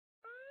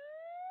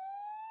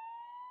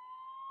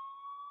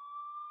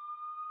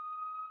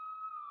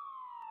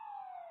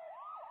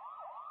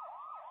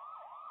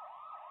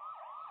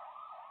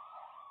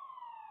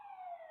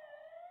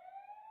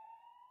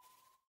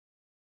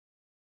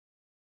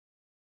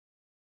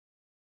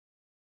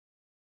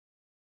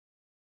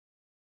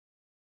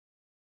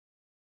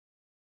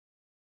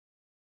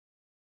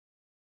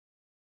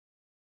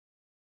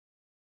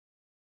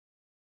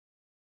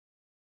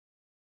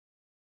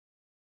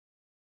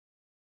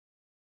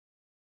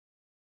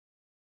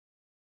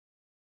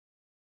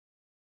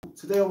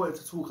today I wanted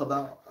to talk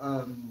about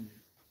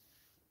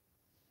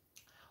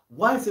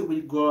why is it when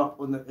you grow up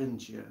on the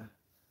Endz, yeah,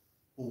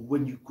 or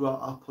when you grow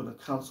up on a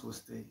council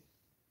estate,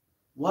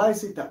 why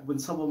is it that when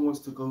someone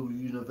wants to go to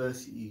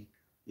university,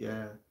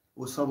 yeah,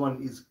 or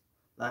someone is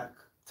like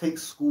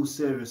takes school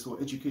serious or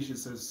education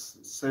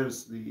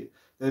seriously,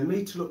 they're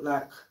made to look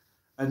like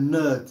a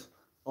nerd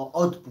or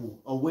oddball,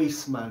 a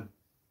waste man,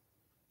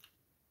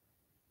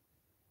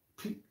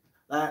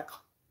 like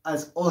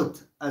as odd,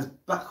 as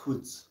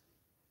backwards,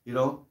 you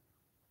know?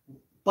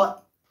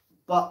 But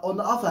on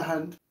the other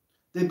hand,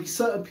 there'd be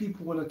certain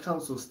people in a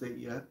council estate,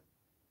 yeah,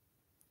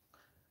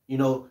 you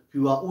know,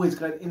 who are always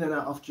going in and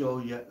out of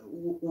jail, yeah,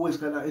 always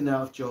going in and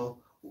out of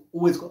jail,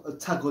 always got a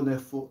tag on their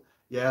foot,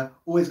 yeah,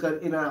 always going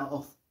in and out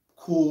of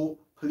court,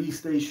 police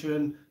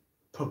station,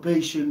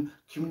 probation,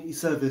 community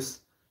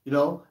service, you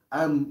know,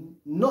 and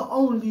not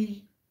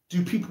only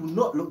do people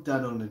not look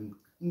down on them,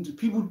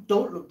 people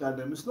don't look down on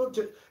them. It's not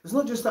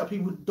just that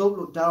people don't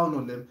look down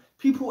on them.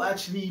 People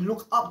actually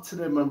look up to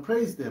them and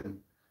praise them.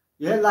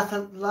 Yeah, like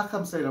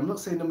I'm saying, I'm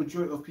not saying the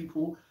majority of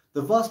people.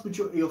 The vast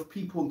majority of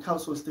people in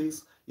council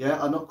estates, yeah,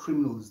 are not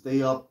criminals.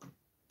 They are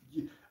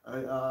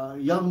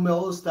young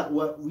males that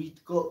work.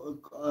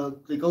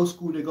 They go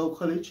school, they go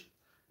college,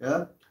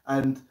 yeah,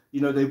 and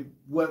you know they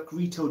work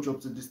retail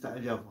jobs and this, that,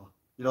 and the other.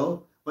 You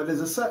know, but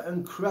there's a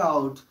certain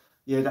crowd,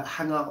 yeah, that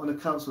hang out on a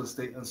council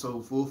estate and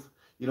so forth.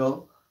 You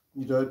know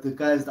the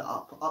guys that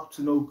are up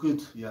to no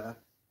good, yeah.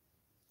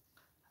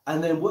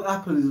 And then what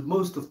happens is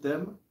most of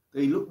them,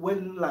 they look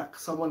when like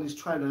someone is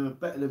trying to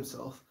better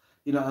themselves,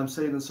 you know what I'm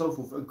saying, and so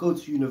forth, and go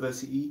to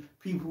university,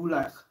 people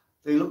like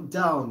they look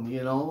down,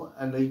 you know,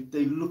 and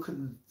they look at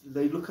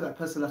that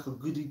person like a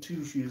goody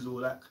two shoes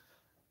or like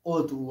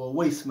odd or a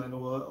waste man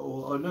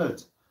or a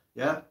nerd,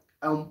 yeah.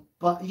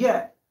 But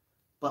yet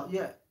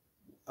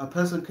a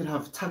person can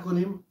have a tag on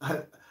him,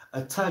 a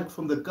tag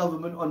from the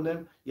government on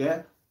them,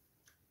 yeah,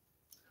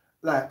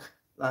 like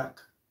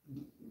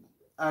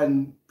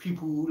and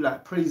people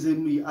like praise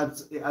him. It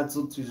adds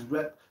on to his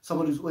rep.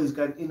 Someone who's always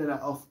going in and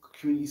out of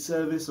community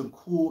service and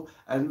court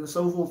and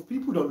so forth.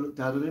 People don't look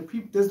down on him.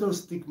 There's no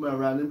stigma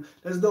around him.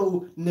 There's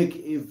no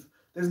negative.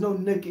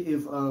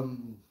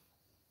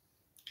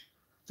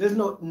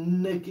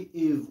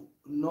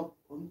 Not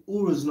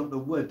aura's not the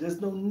word.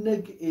 There's no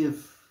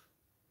negative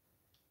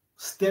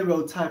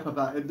stereotype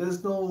about him.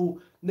 There's no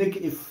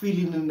negative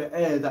feeling in the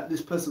air that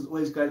this person's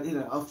always going in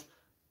and out of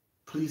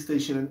police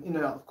station and in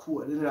and out of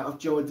court and in and out of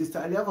jail and this,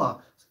 that, and the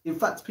other. In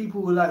fact,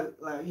 people were that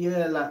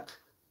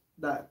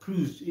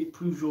proves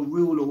you're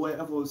real or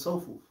whatever and so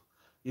forth,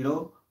 you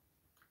know.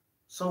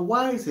 So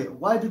why is it?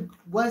 Why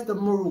is the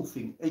moral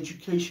thing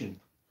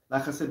education?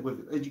 Like I said,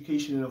 with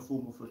education in a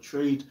form of a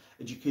trade,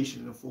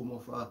 education in a form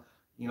of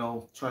you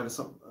know, trying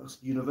to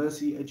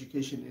university,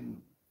 education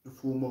in the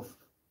form of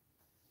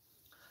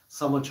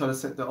someone trying to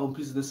set their own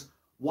business.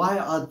 Why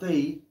are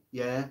they?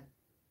 Yeah.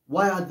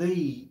 Why are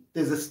they?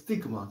 There's a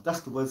stigma.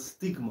 That's the word,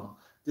 stigma.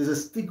 There's a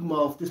stigma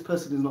of this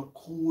person is not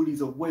cool.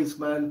 He's a waste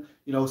man.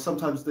 You know,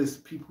 sometimes there's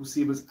people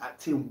see him as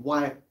acting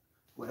white,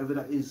 whatever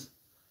that is.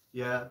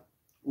 Yeah,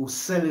 or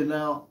selling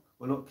out,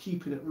 or not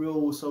keeping it real,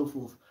 or so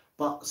forth.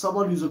 But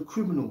someone who's a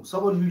criminal,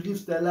 someone who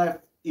lives their life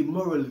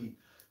immorally,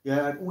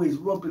 yeah, and always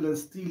robbing and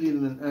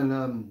stealing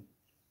and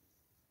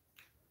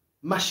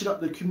mashing up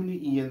the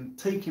community and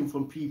taking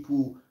from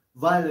people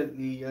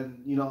violently,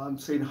 and you know what I'm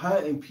saying,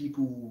 hurting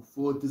people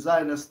for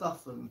designer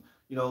stuff and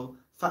you know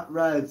fat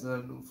rides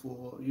and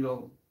for you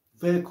know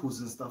vehicles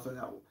and stuff like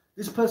that.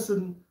 This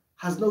person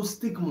has no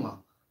stigma,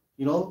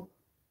 you know.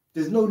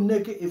 There's no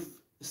negative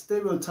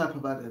stereotype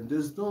about them.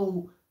 There's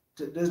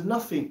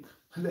nothing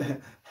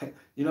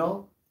you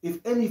know. If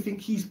anything,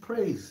 he's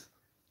praised.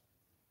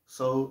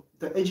 So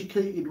the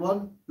educated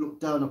one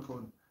looked down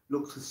upon,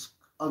 looks as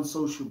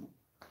unsociable.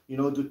 You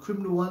know, the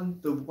criminal one,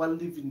 the one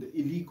living the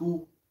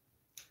illegal,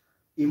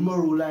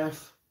 immoral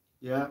life,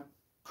 yeah,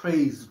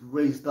 praised,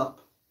 raised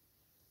up.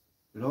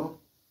 You know,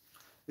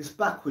 it's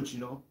backwards,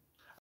 you know.